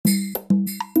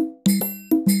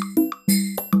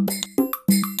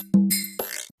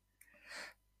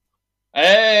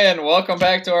again. Welcome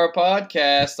back to our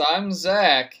podcast. I'm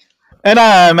Zach. And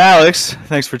I'm Alex.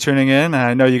 Thanks for tuning in.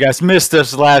 I know you guys missed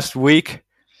us last week.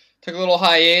 Took a little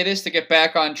hiatus to get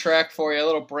back on track for you, a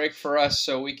little break for us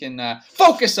so we can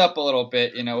focus up a little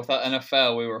bit. With the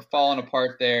NFL, we were falling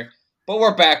apart there, but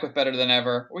we're back with better than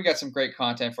ever. We got some great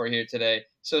content for you here today,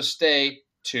 so stay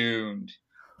tuned.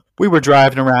 We were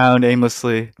driving around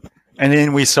aimlessly, and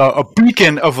then we saw a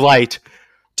beacon of light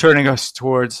turning us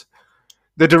towards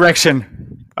the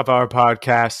direction of our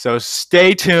podcast. So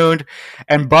stay tuned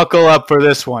and buckle up for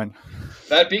this one.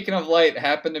 That beacon of light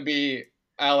happened to be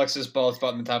Alex's bald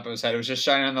spot on the top of his head. It was just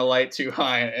shining on the light too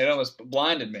high, and it almost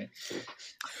blinded me.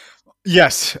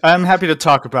 Yes, I'm happy to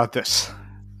talk about this.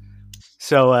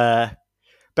 So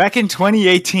back in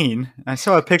 2018, I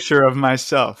saw a picture of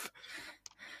myself.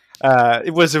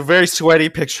 It was a very sweaty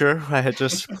picture. I had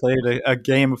just played a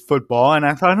game of football, and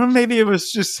I thought, maybe it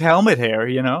was just helmet hair,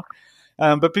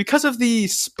 But because of the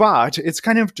spot, it's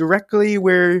kind of directly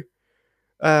where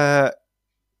the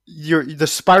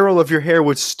spiral of your hair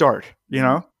would start,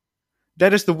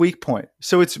 That is the weak point.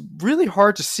 So it's really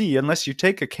hard to see unless you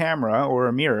take a camera or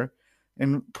a mirror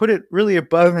and put it really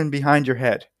above and behind your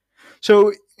head.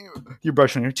 So you're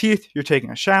brushing your teeth, you're taking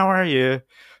a shower, you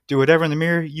do whatever in the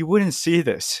mirror, you wouldn't see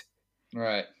this.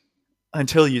 Right.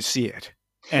 Until you see it.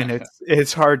 And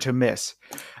it's hard to miss.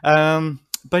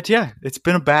 But yeah, it's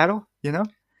been a battle,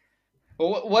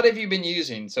 Well, what have you been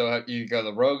using? So you go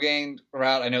the Rogaine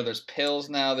route. I know there's pills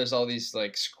now. There's all these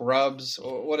like scrubs.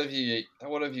 What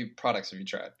products have you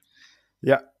tried?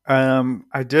 Yeah.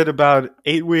 I did about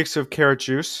 8 weeks of carrot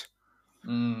juice.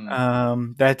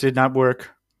 That did not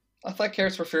work. I thought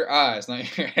carrots were for your eyes,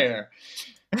 not your hair.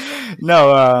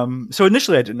 No. So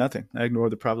initially I did nothing. I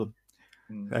ignored the problem.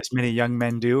 As many young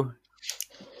men do.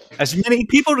 As many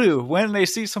people do. When they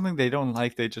see something they don't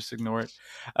like, they just ignore it.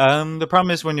 The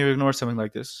problem is when you ignore something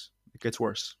like this, it gets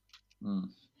worse.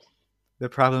 The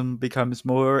problem becomes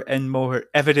more and more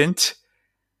evident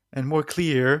and more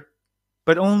clear,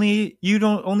 but you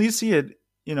don't only see it,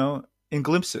 in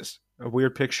glimpses. A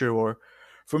weird picture, or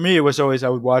for me, it was always I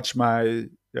would watch my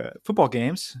football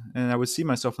games and I would see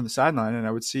myself on the sideline and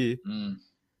I would see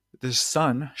the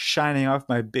sun shining off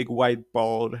my big white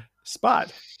bald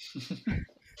spot.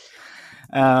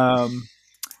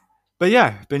 But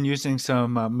yeah, I've been using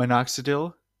some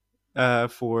minoxidil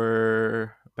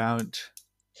for about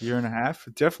a year and a half.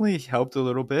 It definitely helped a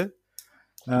little bit.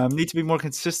 Need to be more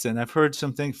consistent. I've heard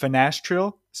something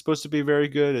finasteride is supposed to be very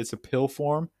good. It's a pill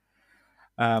form.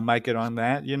 Might get on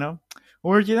that,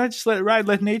 or just let it ride,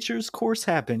 let nature's course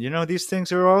happen. These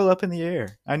things are all up in the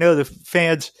air. I know the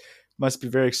fans must be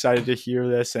very excited to hear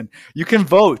this, and you can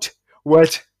vote.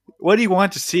 What do you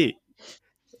want to see?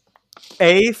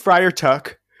 A, Friar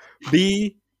Tuck,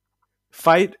 B,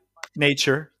 fight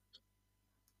nature,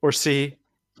 or C,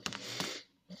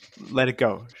 let it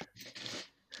go.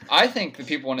 I think that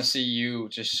people want to see you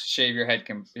just shave your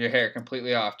hair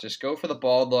completely off. Just go for the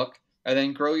bald look and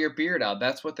then grow your beard out.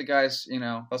 That's what the guys,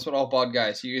 that's what all bald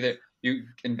guys. You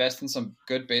invest in some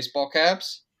good baseball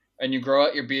caps and you grow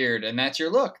out your beard, and that's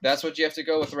your look. That's what you have to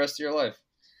go with the rest of your life.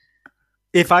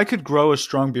 If I could grow a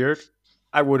strong beard,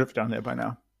 I would have done it by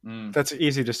now. That's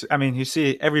easy to see. I mean, you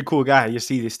see every cool guy you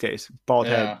see these days. Bald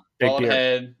head, big bald beard.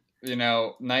 Head,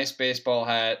 nice baseball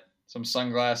hat, some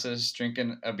sunglasses,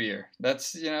 drinking a beer.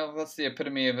 That's the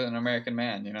epitome of an American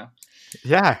man,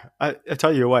 Yeah, I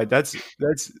tell you what, that's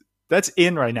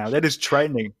in right now. That is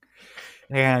trending.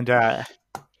 And I'm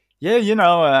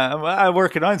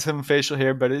working on some facial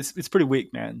hair, but it's pretty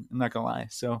weak, man. I'm not gonna lie.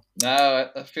 So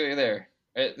no, I feel you there.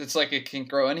 It's like it can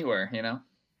grow anywhere,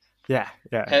 Yeah.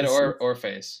 Head or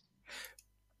face.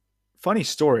 Funny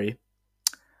story.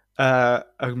 Not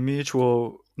a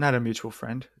mutual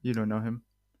friend. You don't know him.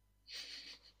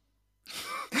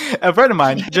 A friend of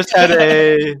mine just had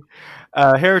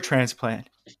a hair transplant.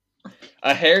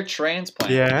 A hair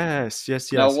transplant? Yes.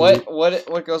 Now,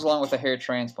 what goes along with a hair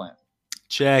transplant?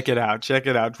 Check it out.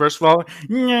 First of all,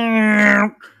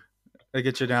 they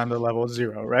get you down to level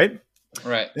 0, right?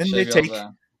 Right. Then they take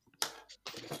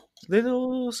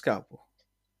little scalpel,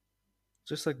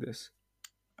 just like this,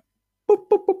 boop,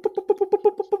 boop, boop, boop, boop, boop,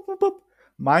 boop, boop, boop.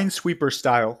 Minesweeper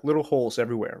style, little holes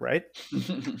everywhere, right?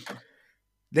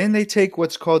 Then they take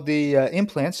what's called the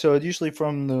implant, so usually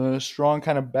from the strong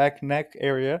kind of back neck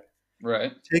area,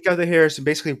 right? Take out the hairs and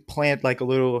basically plant like a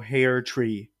little hair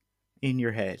tree in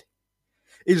your head.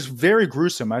 It is very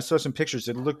gruesome. I saw some pictures.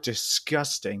 It looked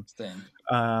disgusting.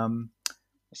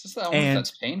 It's just that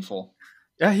that's painful.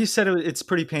 Yeah, he said it's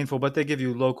pretty painful, but they give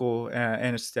you local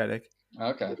anesthetic,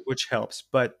 okay, which helps.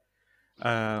 But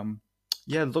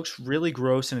Yeah, it looks really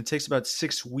gross, and it takes about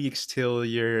 6 weeks till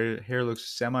your hair looks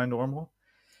semi-normal.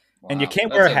 And you Wow,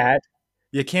 can't wear that's a a hat.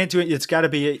 You can't do it. It's got to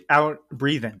be out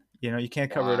breathing. You can't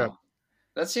cover it up. wow.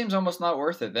 That seems almost not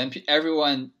worth it. Then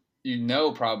everyone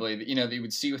probably that you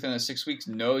would see within the 6 weeks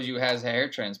knows you has a hair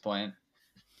transplant,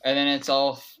 and then it's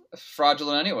all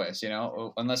fraudulent anyways.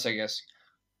 Unless I guess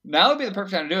now would be the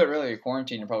perfect time to do it. Really,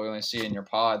 quarantine, you're probably only see it in your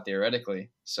pod theoretically.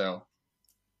 So,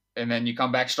 and then you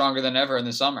come back stronger than ever in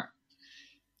the summer,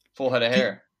 full head of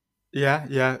hair. Yeah,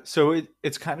 yeah. So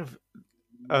it's kind of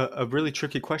a really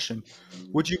tricky question.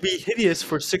 Would you be hideous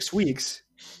for 6 weeks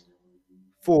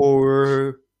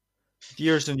for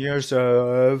years and years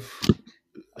of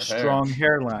Of hair. strong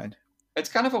hairline? It's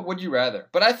kind of a would you rather,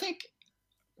 but I think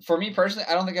for me personally,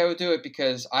 I don't think I would do it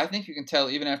because I think you can tell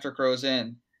even after it grows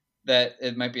in that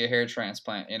it might be a hair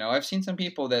transplant. I've seen some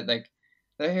people that like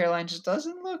their hairline just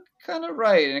doesn't look kind of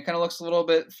right and it kind of looks a little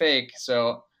bit fake.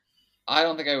 So I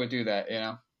don't think I would do that.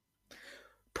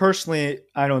 Personally,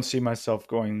 I don't see myself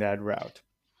going that route.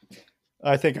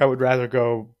 I think I would rather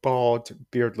go bald,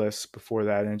 beardless before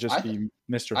that and just I th- be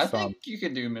Mr. I Thumb. think you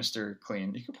could do Mr.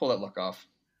 Clean. You could pull that look off.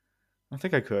 I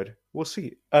think I could. We'll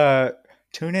see.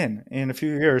 Tune in a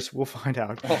few years. We'll find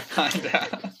out. We'll find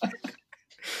out.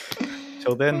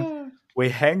 Till then, we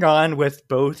hang on with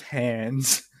both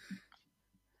hands.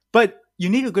 But you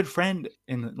need a good friend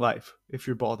in life if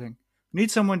you're balding. You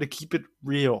need someone to keep it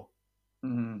real.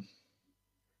 Mm-hmm.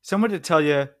 Someone to tell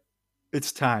you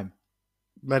it's time.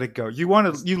 Let it go. You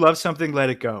love something, let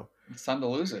it go. It's time to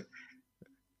lose it.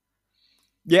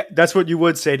 Yeah, that's what you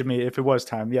would say to me if it was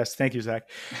time. Yes, thank you, Zach.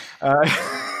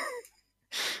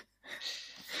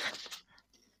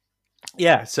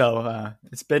 Yeah, so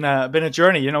it's been a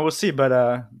journey. We'll see,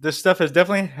 but this stuff has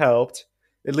definitely helped.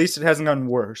 At least it hasn't gotten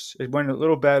worse. It went a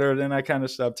little better, then I kind of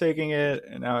stopped taking it,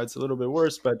 and now it's a little bit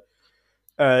worse. But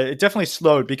it definitely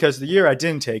slowed because the year I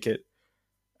didn't take it,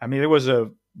 I mean, it was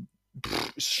a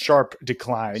sharp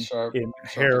decline in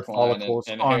hair follicles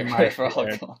on my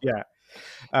head. Yeah.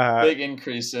 Big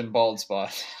increase in bald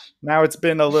spot. Now it's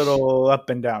been a little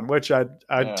up and down, which I'd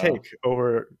take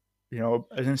over, an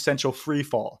essential free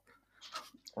fall.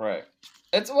 Right.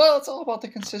 It's all about the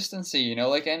consistency,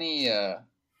 like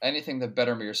anything to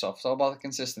better yourself. It's all about the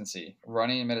consistency.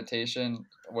 Running, meditation,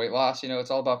 weight loss,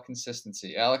 it's all about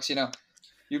consistency. Alex,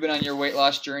 you've been on your weight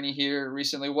loss journey here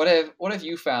recently. What have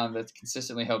you found that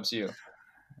consistently helps you?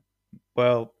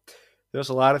 Well, there's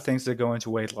a lot of things that go into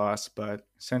weight loss, but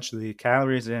essentially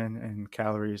calories in and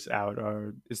calories out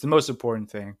is the most important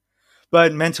thing.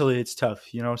 But mentally it's tough.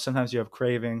 Sometimes you have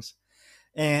cravings.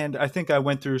 And I think I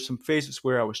went through some phases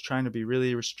where I was trying to be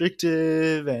really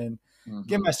restrictive and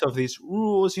give myself these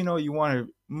rules. You want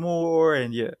more,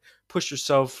 and you push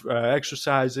yourself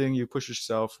exercising. You push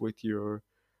yourself with your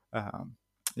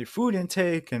food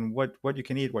intake and what you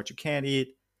can eat, what you can't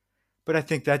eat. But I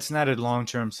think that's not a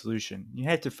long-term solution. You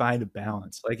have to find a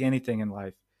balance, like anything in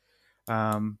life.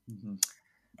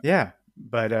 Yeah,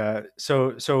 but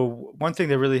so one thing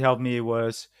that really helped me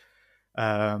was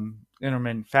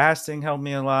intermittent fasting helped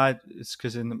me a lot. It's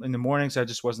because in the mornings I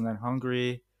just wasn't that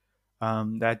hungry.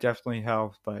 That definitely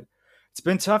helped, but it's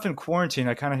been tough in quarantine.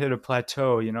 I kind of hit a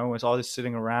plateau, with all this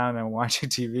sitting around and watching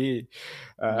TV.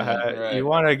 Right. You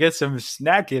want to get some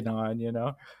snacking on,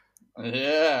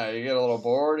 Yeah, you get a little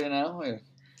bored, you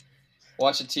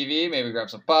watch the TV, maybe grab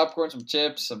some popcorn, some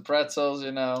chips, some pretzels,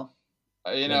 Yeah.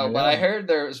 But I heard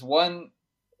there was one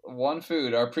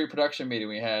food, our pre-production meeting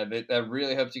we had, that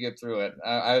really helped you get through it.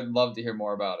 I'd love to hear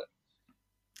more about it.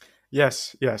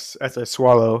 Yes. As I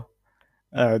swallow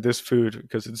this food,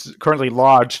 because it's currently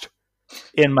lodged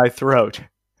in my throat.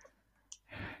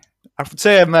 I would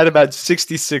say I'm at about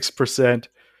 66%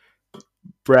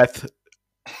 breath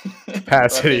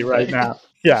capacity right now.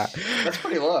 Yeah. That's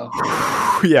pretty low.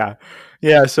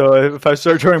 Yeah. So if I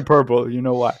start turning purple, you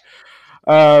know why.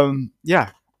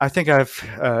 Yeah. I think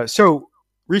so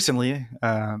recently,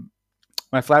 my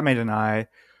flatmate and I,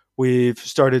 we've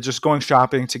started just going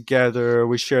shopping together.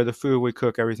 We share the food, we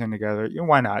cook everything together.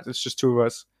 Why not? It's just two of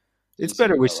us. It's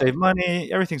better. We save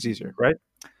money. Everything's easier, right?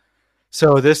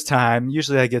 So this time,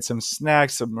 usually I get some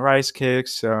snacks, some rice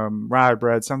cakes, some rye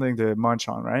bread, something to munch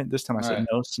on, right? This time I said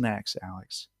no snacks,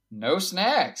 Alex. No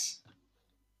snacks.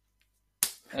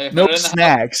 Hey, no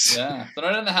snacks. Yeah. If they're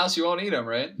not in the house, you won't eat them,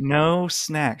 right? No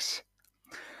snacks.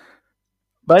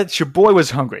 But your boy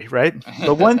was hungry, right?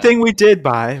 The one thing we did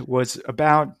buy was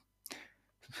I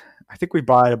think we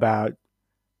bought about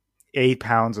 8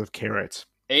 pounds of carrots.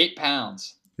 8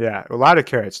 pounds? Yeah, a lot of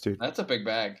carrots, dude. That's a big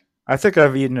bag. I think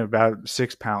I've eaten about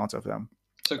 6 pounds of them.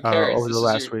 So carrots, over the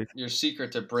last week. Your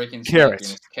secret to breaking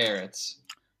carrots. Carrots.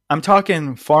 I'm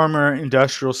talking farmer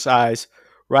industrial size,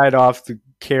 right off the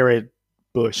carrot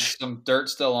bush. Some dirt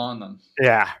still on them.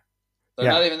 Yeah, They're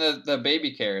yeah. not even the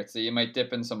baby carrots that you might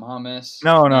dip in some hummus.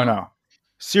 No, no, No. no.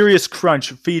 Serious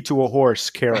crunch, feed to a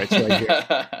horse carrots right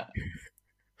here.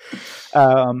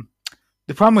 Um,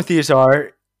 the problem with these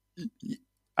are,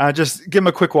 just give them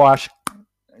a quick wash,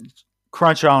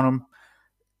 crunch on them,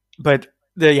 but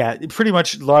yeah, pretty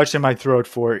much lodged in my throat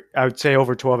for, I would say,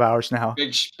 over 12 hours now.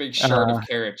 Big shard of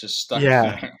carrot just stuck in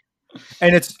Yeah, there.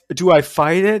 and it's, do I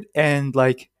fight it and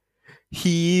like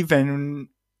heave and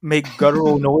make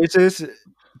guttural noises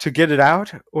to get it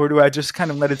out, or do I just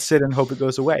kind of let it sit and hope it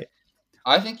goes away?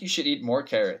 I think you should eat more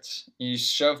carrots. You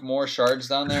shove more shards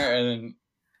down there, and then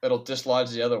it'll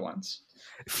dislodge the other ones.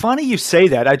 Funny you say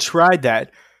that. I tried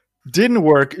that. Didn't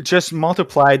work. It just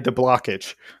multiplied the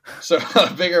blockage. So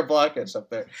a bigger blockage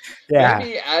up there.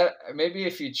 Yeah. Maybe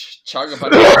if you chug a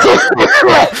bunch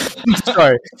of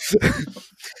Sorry.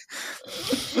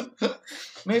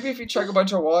 maybe if you chug a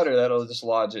bunch of water, that'll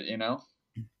dislodge it. You know.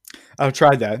 I've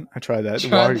tried that. The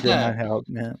water did that. not help.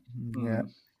 Yeah. Yeah. Hmm.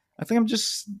 I think I'm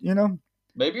just,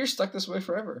 Maybe you're stuck this way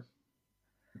forever.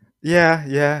 yeah,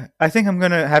 yeah. I think I'm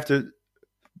going to have to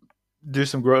do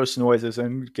some gross noises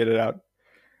and get it out.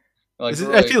 Like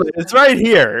I feel it. It's right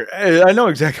here. I know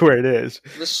exactly where it is.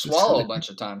 Just swallow a bunch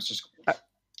of times. Just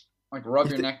like rub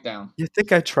your neck down. You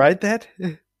think I tried that?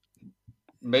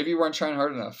 Maybe you weren't trying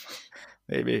hard enough.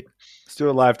 Maybe. Let's do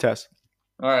a live test.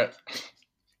 All right.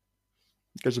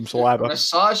 Get some saliva.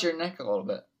 Massage your neck a little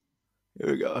bit.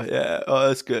 Here we go. Yeah. Oh,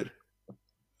 that's good.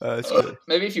 That's good.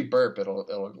 Maybe if you burp,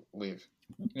 it'll leave.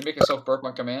 You make yourself burp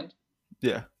on command.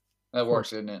 Yeah. That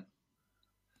works, isn't it?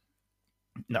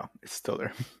 No, it's still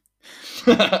there.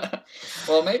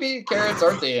 Well, maybe carrots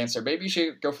aren't the answer. Maybe you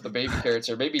should go for the baby carrots,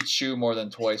 or maybe chew more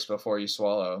than twice before you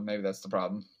swallow. Maybe that's the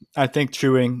problem. I think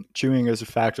chewing is a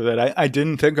factor that I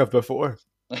didn't think of before.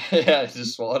 Yeah,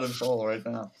 just swallowed it whole right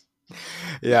now.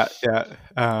 Yeah,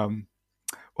 yeah.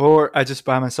 Or I just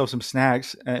buy myself some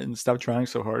snacks and stop trying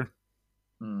so hard.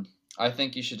 I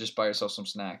think you should just buy yourself some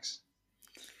snacks.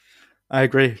 I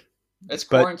agree. It's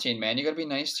quarantine, man. You got to be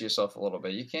nice to yourself a little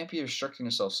bit. You can't be restricting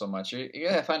yourself so much. You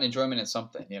got to find enjoyment in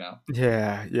something, you know?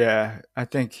 Yeah, yeah. I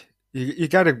think you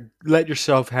got to let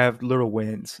yourself have little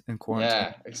wins in quarantine.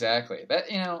 Yeah, exactly. That,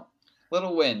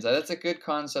 little wins. That's a good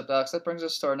concept, Alex. That brings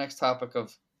us to our next topic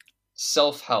of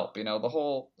self-help. The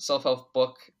whole self-help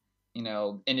book,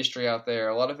 industry out there.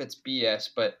 A lot of it's BS,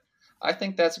 but I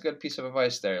think that's a good piece of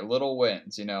advice there. Little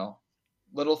wins,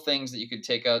 little things that you could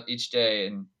take out each day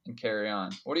and carry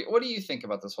on. What do you think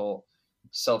about this whole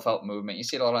self-help movement? You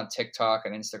see it a lot on TikTok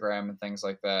and Instagram and things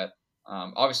like that.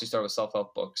 Obviously started with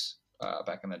self-help books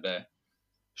back in the day.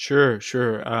 Sure.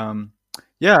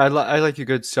 Yeah, I like a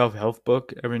good self-help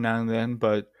book every now and then,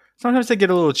 but sometimes they get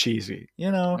a little cheesy,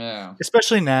 Yeah.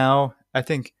 Especially now. I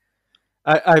think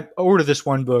I ordered this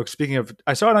one book. Speaking of,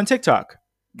 I saw it on TikTok.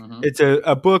 Mm-hmm. It's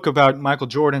a book about Michael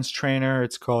Jordan's trainer.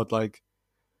 It's called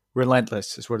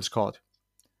Relentless is what it's called.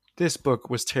 This book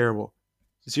was terrible.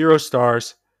 0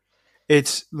 stars.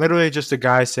 It's literally just a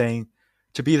guy saying,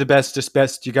 to be the bestest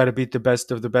best, you got to beat the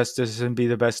best of the bestest and be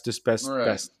the bestest best Right.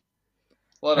 best.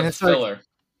 A lot And of it's filler.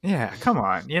 Yeah, come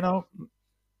on.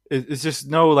 It's just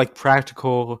no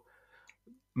practical.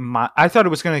 I thought it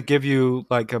was going to give you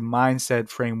a mindset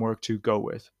framework to go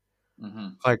with. Mm-hmm.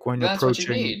 Like when you're That's approaching.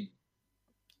 what you need.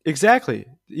 Exactly.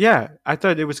 Yeah. I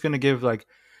thought it was going to give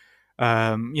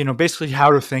basically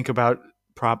how to think about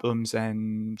problems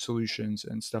and solutions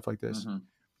and stuff like this. Mm-hmm.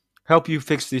 Help you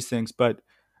fix these things. But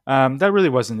that really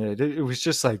wasn't it. It was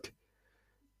just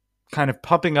kind of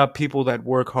pumping up people that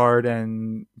work hard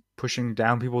and pushing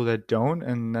down people that don't.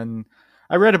 And then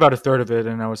I read about a third of it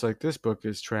and I was like, this book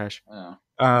is trash. Yeah.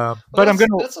 But I'm going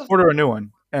to order a new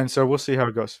one. And so we'll see how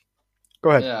it goes. Go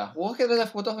ahead. Yeah, we'll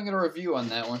definitely get a review on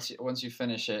that once you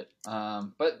finish it.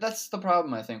 But that's the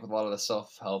problem, I think, with a lot of the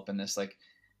self-help and this,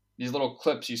 these little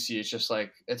clips you see. It's just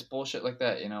it's bullshit like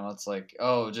that, It's like,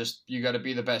 oh, just you got to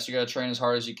be the best. You got to train as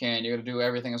hard as you can. You got to do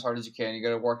everything as hard as you can. You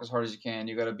got to work as hard as you can.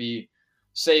 You got to be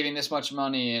saving this much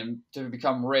money and to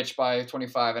become rich by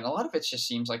 25. And a lot of it just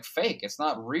seems like fake. It's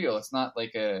not real. It's not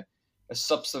like a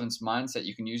substance mindset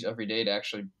you can use every day to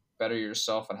actually better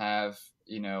yourself and have,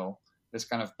 this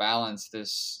kind of balance,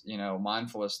 this,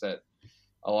 mindfulness that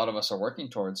a lot of us are working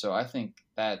towards. So I think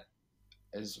that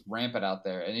is rampant out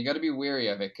there, and you got to be wary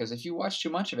of it, because if you watch too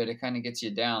much of it, it kind of gets you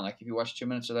down. Like if you watch 2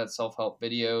 minutes of that self-help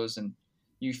videos and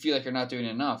you feel like you're not doing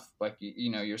enough, like,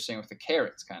 you're saying with the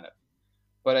carrots kind of.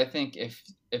 But I think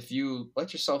if you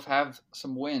let yourself have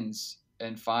some wins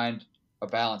and find a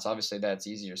balance, obviously that's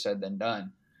easier said than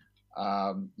done.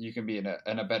 you can be in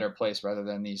a better place rather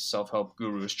than these self-help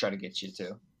gurus try to get you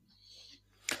to.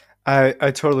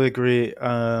 I totally agree.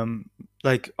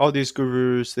 Like all these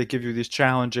gurus, they give you these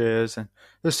challenges, and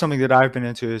there's something that I've been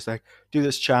into is like do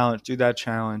this challenge, do that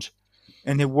challenge,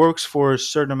 and it works for a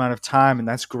certain amount of time, and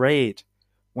that's great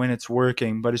when it's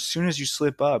working. But as soon as you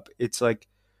slip up, it's like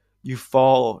you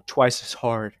fall twice as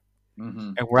hard.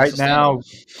 And Not right sustainable. now,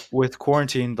 with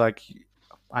quarantine, like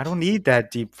I don't need that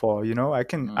deep fall. I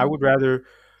Mm. would rather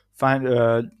find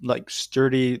a like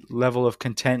sturdy level of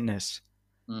contentness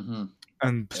Mm-hmm.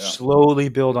 and Yeah. slowly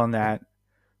build on that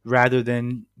rather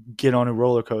than get on a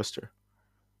roller coaster.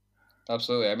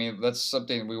 Absolutely. I mean, that's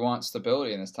something we want,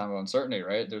 stability in this time of uncertainty,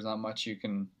 right? There's not much you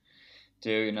can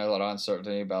do. A lot of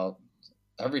uncertainty about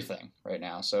everything right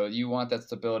now. So you want that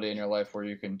stability in your life where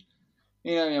you can,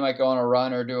 you might go on a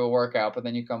run or do a workout, but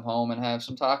then you come home and have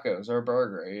some tacos or a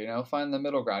burger. Find the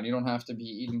middle ground. You don't have to be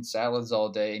eating salads all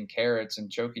day and carrots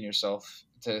and choking yourself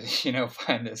to,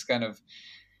 find this kind of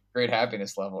great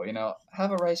happiness level.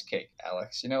 Have a rice cake,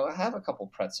 Alex. Have a couple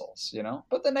pretzels.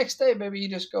 But the next day, maybe you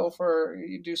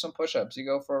do some push-ups, you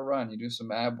go for a run, you do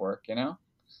some ab work.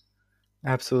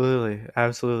 Absolutely,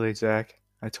 absolutely, Zach.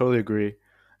 I totally agree.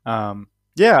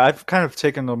 Yeah, I've kind of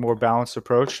taken a more balanced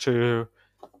approach to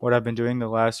what I've been doing the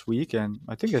last week, and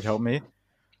I think it helped me.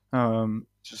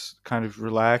 Just kind of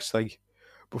relax. Like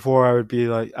before, I would be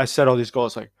like, I set all these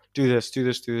goals, like do this, do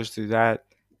this, do this, do that,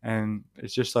 and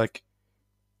it's just like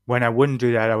when I wouldn't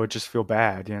do that, I would just feel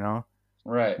bad.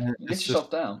 Right. And You get it's just yourself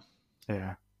down.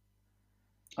 yeah,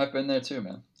 I've been there too,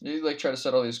 man. You like try to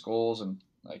set all these goals, and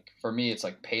like for me, it's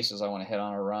like paces I want to hit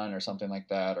on a run or something like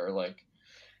that, or like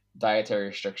dietary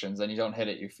restrictions. Then you don't hit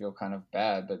it, you feel kind of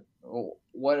bad. But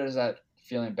what is that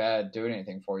feeling bad doing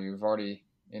anything for you? You've already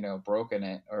broken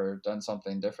it or done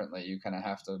something differently. You kind of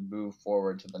have to move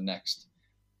forward to the next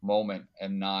moment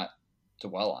and not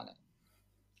dwell on it.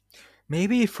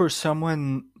 maybe for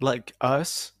someone like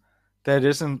us that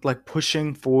isn't like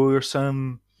pushing for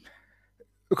some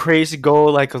crazy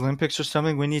goal like Olympics or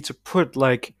something, we need to put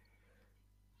like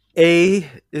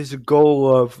A is a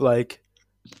goal of like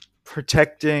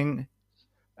protecting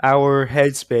our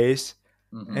headspace,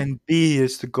 Mm-hmm. and B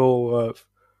is the goal of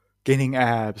getting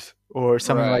abs or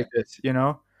something like Right. this.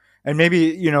 And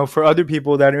maybe, for other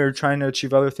people that are trying to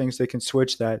achieve other things, they can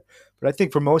switch that. But I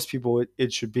think for most people,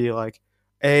 it should be like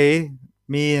A,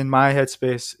 me and my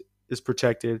headspace is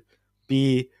protected.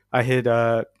 B, I hit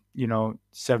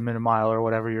 7 minute mile or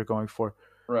whatever you're going for.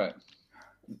 Right.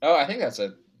 Oh, I think that's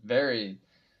a very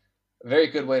very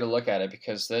good way to look at it,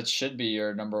 because that should be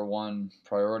your number one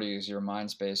priority, is your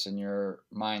mind space and your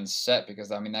mindset,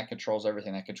 because I mean that controls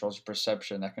everything. That controls your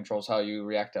perception, that controls how you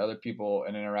react to other people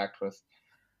and interact with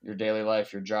your daily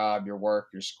life, your job, your work,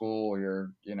 your school,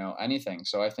 your anything.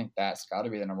 So I think that's got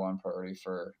to be the number one priority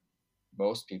for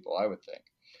most people, I would think.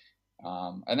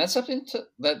 And that's something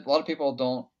that a lot of people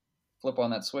don't flip on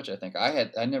that switch. I think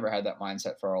I never had that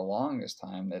mindset for a longest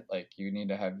time, that like you need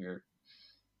to have your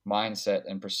mindset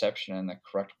and perception in the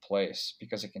correct place,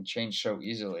 because it can change so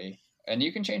easily. And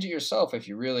you can change it yourself if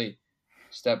you really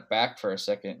step back for a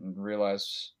second and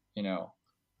realize,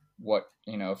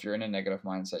 if you're in a negative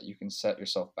mindset, you can set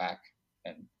yourself back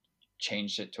and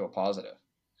change it to a positive.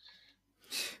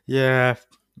 Yeah,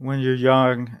 when you're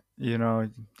young, you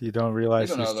don't You realize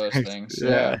don't know these those things. things. Yeah,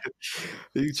 Yeah.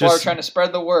 you That's why we're just trying to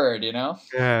spread the word.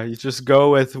 yeah, you just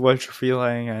go with what you're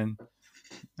feeling, and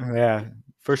yeah,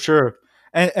 for sure.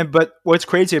 And but what's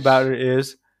crazy about it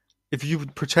is if you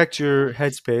protect your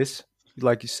headspace,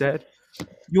 like you said,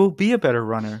 you'll be a better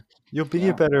runner. You'll be a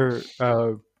Yeah. better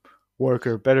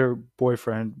worker, better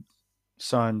boyfriend,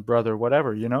 son, brother,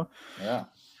 whatever. Yeah.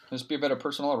 Just be a better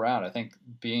person all around. I think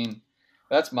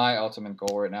that's my ultimate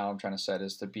goal right now. I'm trying to set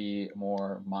is to be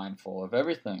more mindful of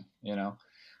everything.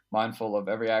 Mindful of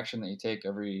every action that you take,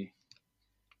 every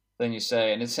thing you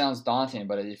say. And it sounds daunting,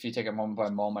 but if you take it moment by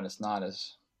moment, it's not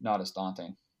as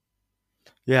daunting.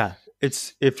 Yeah,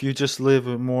 it's if you just live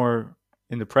more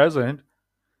in the present,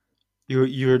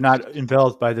 you're not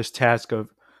enveloped by this task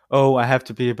of, oh, I have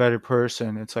to be a better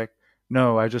person. It's like,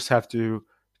 no, I just have to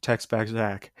text back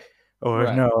Zach, or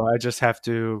Right. no, I just have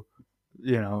to,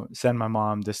 send my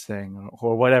mom this thing,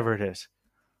 or whatever it is.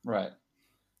 Right.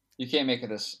 You can't make it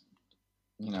this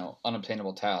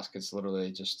unobtainable task. It's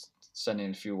literally just sending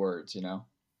a few words.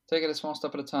 Take it a small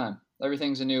step at a time.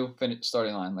 Everything's a new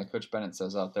starting line, like Coach Bennett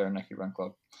says out there in Nike Run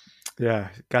Club. Yeah,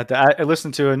 got that. I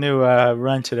listened to a new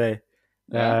run today,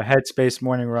 Yeah. Headspace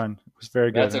morning run. It was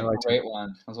very good. That's I a liked it. great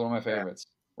one. That's one of my Yeah, favorites.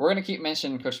 We're gonna keep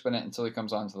mentioning Coach Bennett until he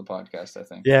comes on to the podcast, I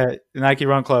think. yeah. Nike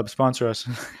Run Club sponsor us.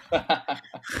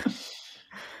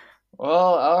 Well, Well,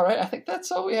 all right. I think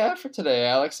that's all we have for today,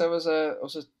 Alex. That was a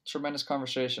tremendous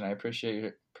conversation. I appreciate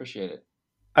it. Appreciate it.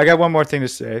 I got one more thing to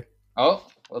say. Oh,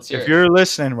 let's hear If it. you're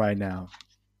listening right now,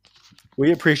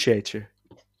 we appreciate you.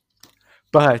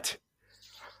 But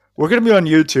we're going to be on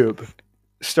YouTube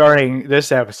starting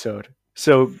this episode.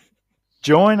 So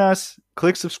join us,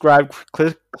 click subscribe,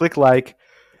 click like,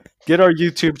 get our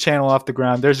YouTube channel off the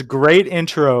ground. There's a great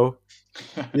intro.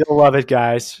 You'll love it,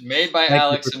 guys. Made by Thank you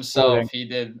Alex for himself. supporting. He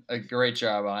did a great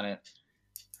job on it.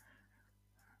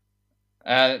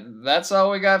 That's all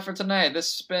we got for tonight.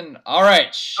 This has been all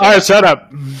right. Shut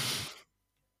up.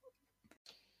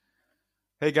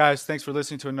 Hey guys, thanks for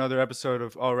listening to another episode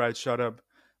of All Right, Shut Up.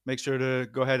 Make sure to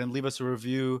go ahead and leave us a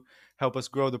review. Help us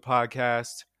grow the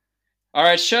podcast. All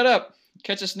right, shut up.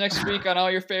 Catch us next week on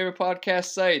all your favorite podcast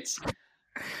sites.